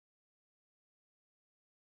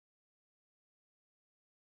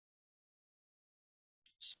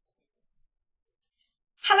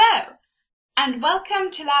Hello, and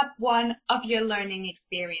welcome to Lab 1 of your learning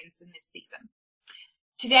experience in this season.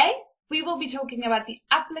 Today, we will be talking about the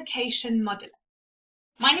application modeler.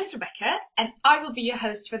 My name is Rebecca, and I will be your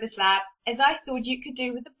host for this lab, as I thought you could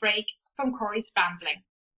do with a break from Corey's rambling.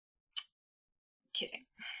 Kidding.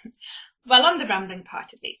 Well, on the rambling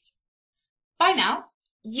part at least. By now,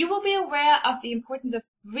 you will be aware of the importance of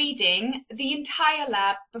reading the entire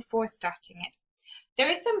lab before starting it. There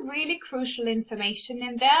is some really crucial information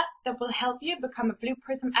in there that will help you become a Blue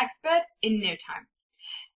Prism expert in no time.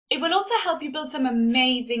 It will also help you build some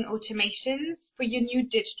amazing automations for your new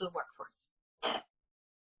digital workforce.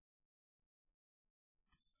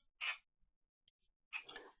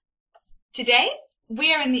 Today,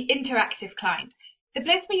 we are in the interactive client, the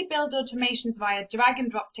place where you build automations via drag and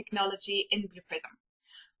drop technology in Blue Prism.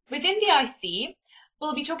 Within the IC,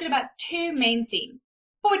 we'll be talking about two main themes,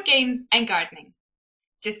 board games and gardening.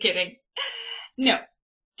 Just kidding. No.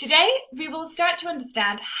 Today, we will start to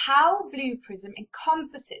understand how Blue Prism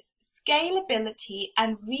encompasses scalability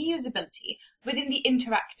and reusability within the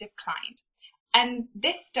interactive client. And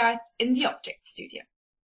this starts in the Object Studio.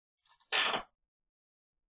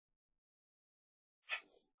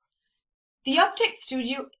 The Object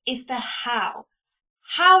Studio is the how.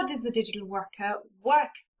 How does the digital worker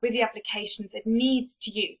work with the applications it needs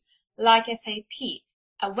to use, like SAP,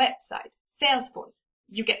 a website, Salesforce?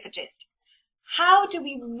 You get the gist. How do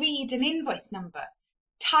we read an invoice number,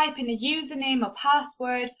 type in a username or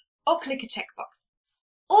password, or click a checkbox?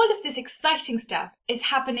 All of this exciting stuff is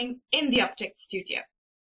happening in the Object Studio.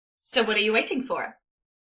 So what are you waiting for?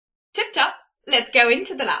 Tip top, let's go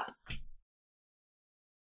into the lab.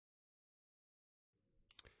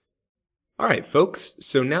 All right, folks,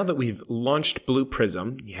 so now that we've launched Blue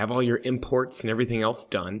Prism, you have all your imports and everything else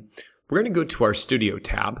done, we're going to go to our Studio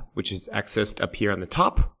tab, which is accessed up here on the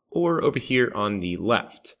top or over here on the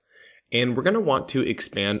left. And we're going to want to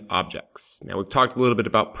expand objects. Now, we've talked a little bit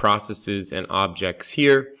about processes and objects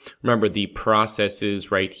here. Remember, the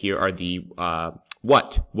processes right here are the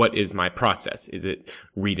What is my process? Is it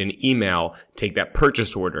read an email, take that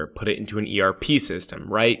purchase order, put it into an ERP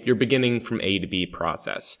system, right? You're beginning from A to B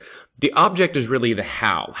process. The object is really the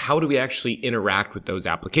how. How do we actually interact with those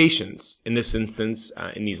applications? In this instance,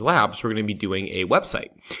 in these labs, we're going to be doing a website.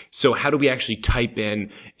 So how do we actually type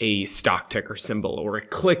in a stock ticker symbol or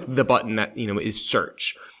click the button that, is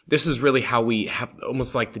search? This is really how we have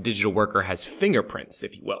almost like the digital worker has fingerprints,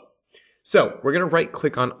 if you will. So we're going to right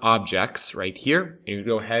click on objects right here and you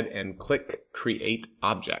go ahead and click create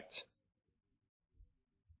object.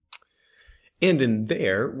 And in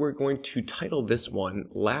there, we're going to title this one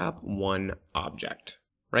Lab 1 Object,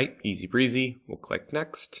 right? Easy breezy. We'll click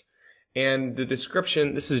next. And the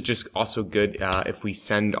description, this is just also good if we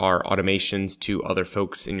send our automations to other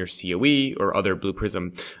folks in your COE or other Blue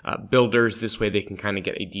Prism builders. This way they can kind of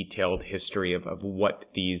get a detailed history of what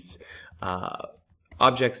these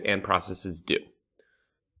objects and processes do.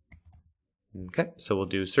 Okay, so we'll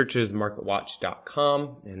do searches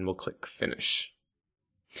marketwatch.com and we'll click finish.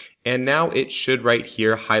 And now it should right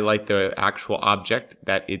here highlight the actual object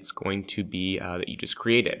that it's going to be that you just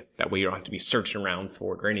created. That way you don't have to be searching around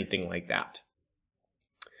for it or anything like that.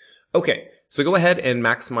 Okay, so go ahead and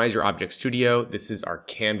maximize your Object Studio. This is our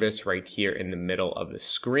canvas right here in the middle of the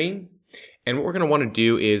screen. And what we're going to want to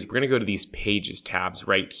do is we're going to go to these pages tabs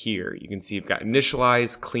right here. You can see you've got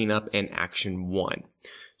initialize, cleanup, and action 1.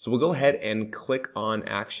 So we'll go ahead and click on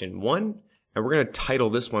action 1 and we're going to title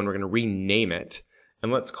this one, we're going to rename it,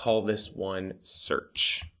 and let's call this one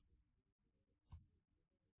search.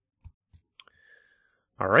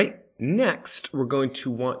 All right, next we're going to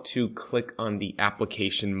want to click on the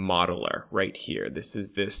application modeler right here. This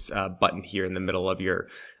is this button here in the middle of your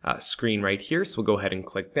screen right here. So we'll go ahead and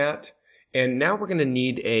click that. And now we're going to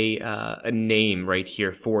need a name right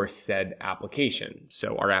here for said application.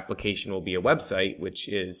 So our application will be a website, which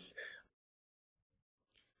is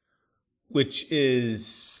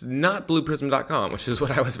not blueprism.com, which is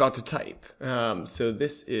what I was about to type. So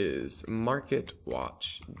this is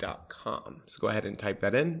marketwatch.com. So go ahead and type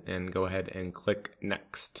that in and go ahead and click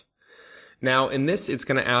next. Now in this, it's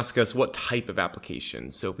going to ask us what type of application.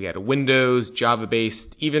 So if we had a Windows,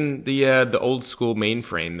 Java-based, even the old school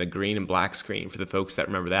mainframe, the green and black screen for the folks that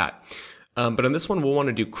remember that. But on this one, we'll want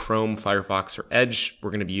to do Chrome, Firefox, or Edge. We're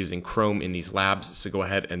going to be using Chrome in these labs, so go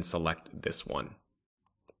ahead and select this one.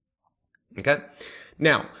 Okay.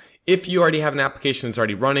 Now, if you already have an application that's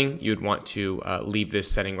already running, you'd want to leave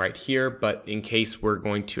this setting right here. But in case we're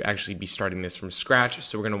going to actually be starting this from scratch,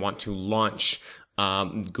 so we're going to want to launch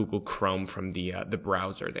Google Chrome from the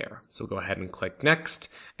browser there. So we'll go ahead and click next.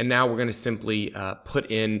 And now we're going to simply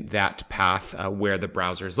put in that path where the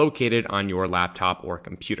browser is located on your laptop or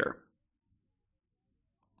computer.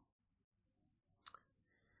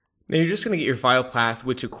 Now you're just going to get your file path,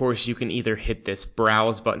 which of course you can either hit this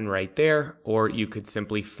browse button right there, or you could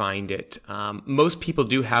simply find it. Most people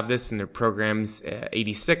do have this in their programs,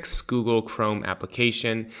 86 Google Chrome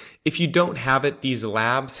application. If you don't have it, these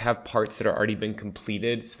labs have parts that are already been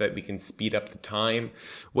completed so that we can speed up the time.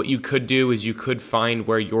 What you could do is you could find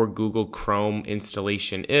where your Google Chrome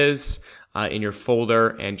installation is in your folder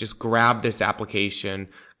and just grab this application,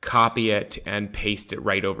 copy it and paste it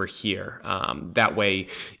right over here. That way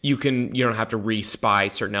you don't have to re-spy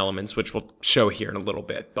certain elements, which we'll show here in a little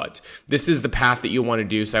bit. But this is the path that you'll want to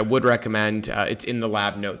do. So I would recommend it's in the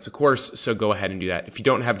lab notes, of course. So go ahead and do that. If you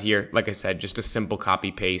don't have it here, like I said, just a simple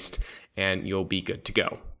copy paste and you'll be good to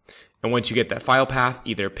go. And once you get that file path,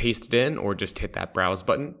 either paste it in or just hit that browse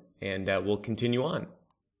button and we'll continue on.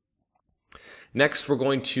 Next, we're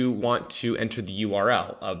going to want to enter the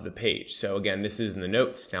URL of the page. So again, this is in the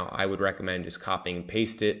notes. Now, I would recommend just copying and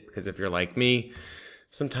paste it because if you're like me,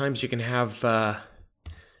 sometimes you can have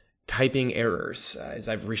typing errors, as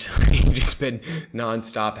I've recently just been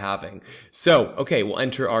nonstop having. So, okay, we'll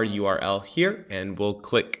enter our URL here and we'll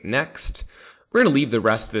click next. We're going to leave the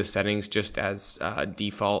rest of the settings just as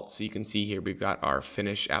default. So you can see here we've got our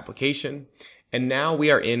finish application. And now we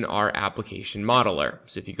are in our application modeler.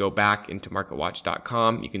 So if you go back into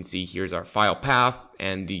marketwatch.com, you can see here's our file path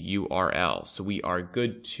and the URL. So we are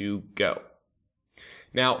good to go.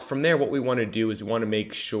 Now from there, what we want to do is we want to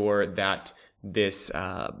make sure that this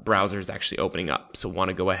browser is actually opening up. So we want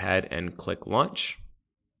to go ahead and click launch.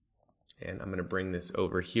 And I'm going to bring this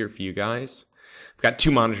over here for you guys. I've got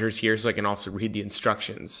two monitors here so I can also read the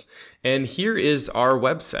instructions. And here is our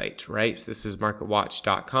website, right? So this is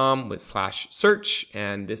marketwatch.com/search,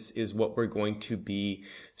 and this is what we're going to be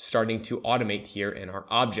starting to automate here in our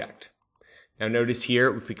object. Now notice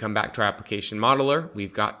here, if we come back to our application modeler,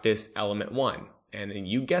 we've got this element 1. And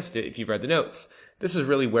you guessed it if you've read the notes. This is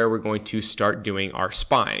really where we're going to start doing our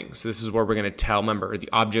spying. So this is where we're going to tell, remember,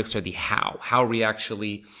 the objects are the how. How are we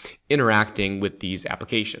actually interacting with these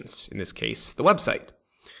applications? In this case, the website.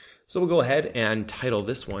 So we'll go ahead and title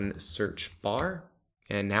this one search bar.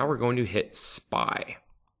 And now we're going to hit spy.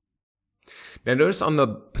 Now notice on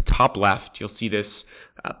the top left, you'll see this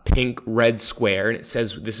pink red square, and it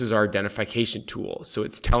says this is our identification tool. So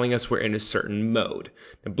it's telling us we're in a certain mode.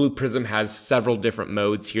 Now, Blue Prism has several different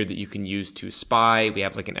modes here that you can use to spy. We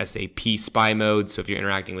have like an SAP spy mode. So if you're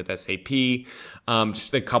interacting with SAP,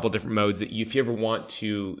 just a couple different modes that if you ever want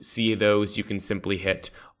to see those, you can simply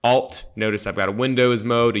hit Alt. Notice I've got a Windows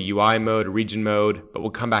mode, a UI mode, a region mode, but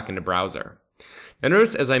we'll come back into browser. Now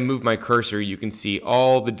notice as I move my cursor, you can see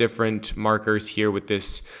all the different markers here with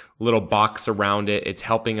this little box around it. It's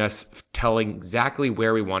helping us tell exactly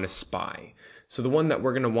where we want to spy. So the one that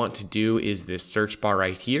we're going to want to do is this search bar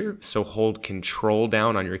right here. So hold Control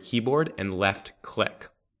down on your keyboard and left click.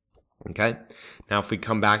 Okay. Now if we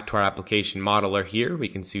come back to our application modeler here, we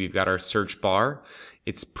can see we've got our search bar.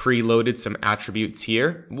 It's preloaded some attributes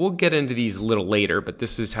here. We'll get into these a little later, but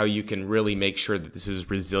this is how you can really make sure that this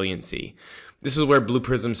is resiliency. This is where Blue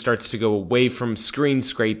Prism starts to go away from screen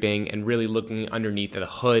scraping and really looking underneath the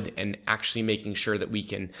hood and actually making sure that we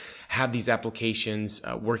can have these applications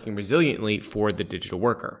working resiliently for the digital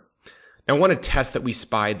worker. Now I want to test that we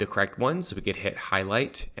spied the correct one, so we could hit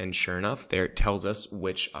highlight, and sure enough, there it tells us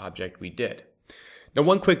which object we did. Now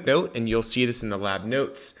one quick note, and you'll see this in the lab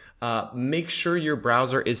notes, make sure your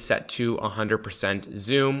browser is set to 100%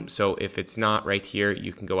 zoom. So if it's not right here,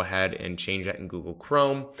 you can go ahead and change that in Google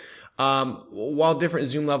Chrome. While different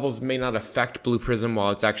zoom levels may not affect Blue Prism while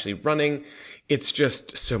it's actually running, it's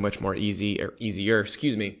just so much more easier, if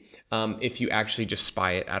you actually just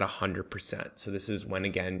spy it at 100%. So this is when,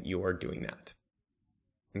 again, you are doing that.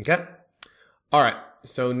 Okay? All right.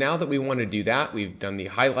 So now that we want to do that, we've done the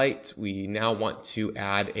highlight. We now want to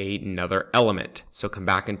add another element. So come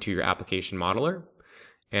back into your application modeler.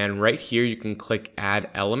 And right here, you can click Add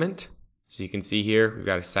Element. So you can see here, we've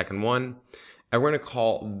got a second one. And we're going to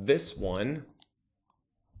call this one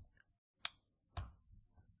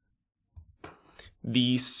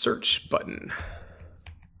the search button.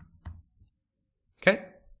 Okay,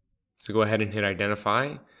 so go ahead and hit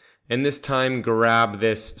identify. And this time grab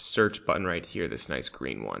this search button right here, this nice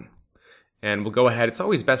green one. And we'll go ahead, it's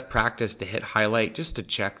always best practice to hit highlight just to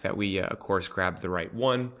check that we, of course, grabbed the right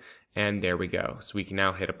one. And there we go. So we can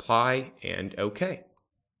now hit apply and OK.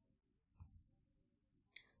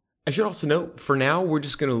 I should also note, for now, we're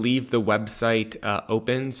just going to leave the website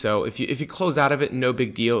open. So if you close out of it, no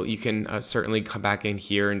big deal. You can certainly come back in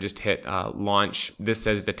here and just hit launch. This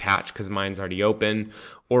says detach because mine's already open.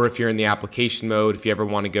 Or if you're in the application mode, if you ever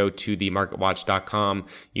want to go to the marketwatch.com,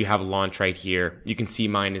 you have launch right here. You can see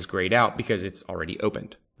mine is grayed out because it's already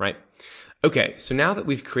opened, right? Okay, so now that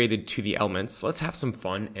we've created 2D elements, let's have some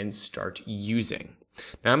fun and start using.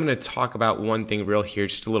 Now I'm going to talk about one thing real here,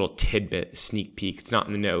 just a little tidbit, sneak peek. It's not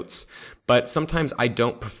in the notes, but sometimes I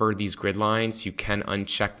don't prefer these grid lines. You can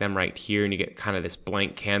uncheck them right here and you get kind of this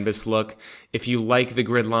blank canvas look. If you like the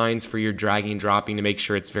grid lines for your dragging and dropping to make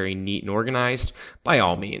sure it's very neat and organized, by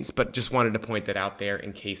all means, but just wanted to point that out there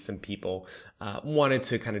in case some people wanted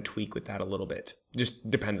to kind of tweak with that a little bit. Just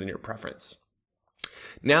depends on your preference.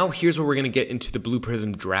 Now here's where we're going to get into the Blue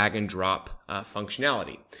Prism drag and drop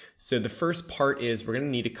functionality. So the first part is we're going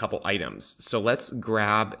to need a couple items. So let's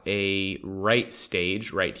grab a right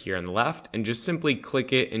stage right here on the left and just simply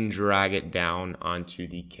click it and drag it down onto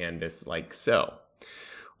the canvas like so.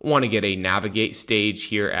 Want to get a navigate stage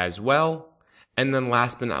here as well. And then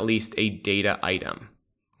last but not least, a data item.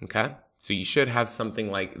 Okay, so you should have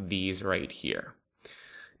something like these right here.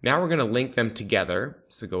 Now we're going to link them together.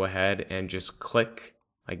 So go ahead and just click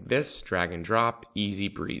like this, drag and drop, easy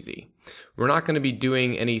breezy. We're not going to be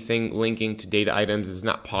doing anything linking to data items. It's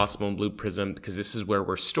not possible in Blue Prism because this is where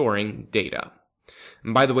we're storing data.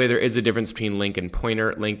 And by the way, there is a difference between link and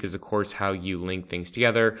pointer. Link is, of course, how you link things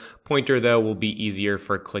together. Pointer, though, will be easier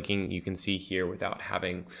for clicking. You can see here without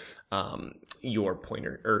having your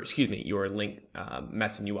link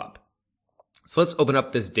messing you up. So let's open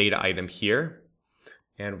up this data item here.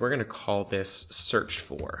 And we're going to call this search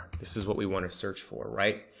for. This is what we want to search for,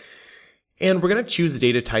 right? And we're going to choose the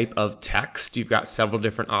data type of text. You've got several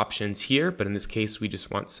different options here, but in this case, we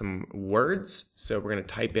just want some words. So we're going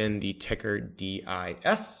to type in the ticker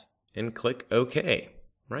DIS and click OK,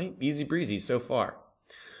 right? Easy breezy so far.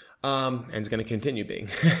 And it's going to continue being.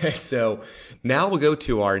 So now we'll go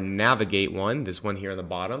to our navigate one, this one here on the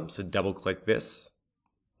bottom. So double click this,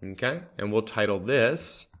 okay? And we'll title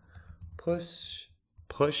this push.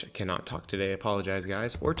 I cannot talk today, I apologize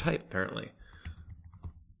guys, or type apparently.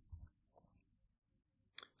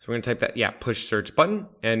 So we're going to type that, yeah, push search button.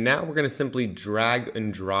 And now we're going to simply drag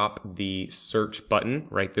and drop the search button,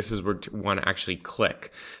 right? This is where you want to actually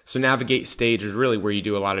click. So navigate stage is really where you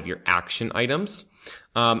do a lot of your action items.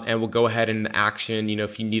 And we'll go ahead in the action,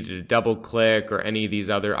 if you needed a double click or any of these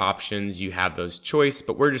other options, you have those choice,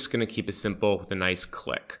 but we're just going to keep it simple with a nice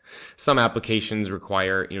click. Some applications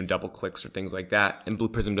require, double clicks or things like that, and Blue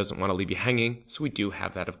Prism doesn't want to leave you hanging, so we do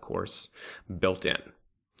have that, of course, built in.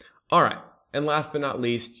 All right, and last but not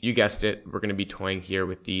least, you guessed it, we're going to be toying here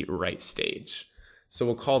with the right stage. So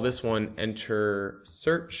we'll call this one enter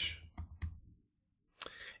search.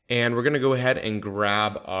 And we're going to go ahead and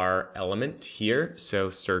grab our element here. So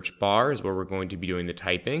search bar is where we're going to be doing the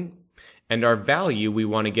typing. And our value we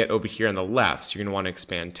want to get over here on the left. So you're going to want to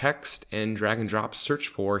expand text and drag and drop search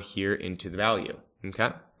for here into the value.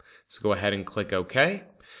 Okay. So go ahead and click OK.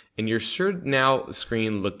 And your should now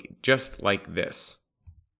screen look just like this.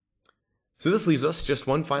 So this leaves us just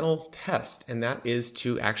one final test, and that is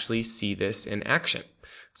to actually see this in action.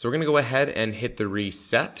 So we're going to go ahead and hit the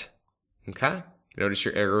reset. Okay. Notice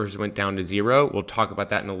your errors went down to 0. We'll talk about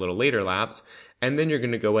that in a little later labs. And then you're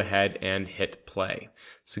going to go ahead and hit play.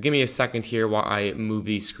 So give me a second here while I move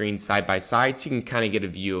these screens side by side so you can kind of get a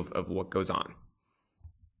view of what goes on.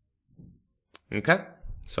 Okay,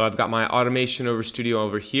 so I've got my automation over Studio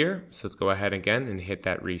over here. So let's go ahead again and hit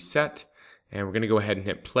that reset. And we're going to go ahead and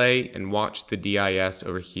hit play and watch the DIS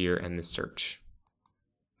over here and the search.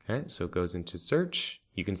 Okay, so it goes into search.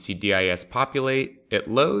 You can see DIS populate, it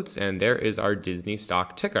loads, and there is our Disney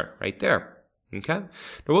stock ticker right there. Okay. Now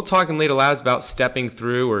we'll talk in later labs about stepping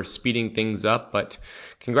through or speeding things up, but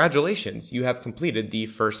congratulations, you have completed the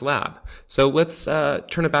first lab. So let's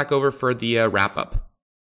turn it back over for the wrap up.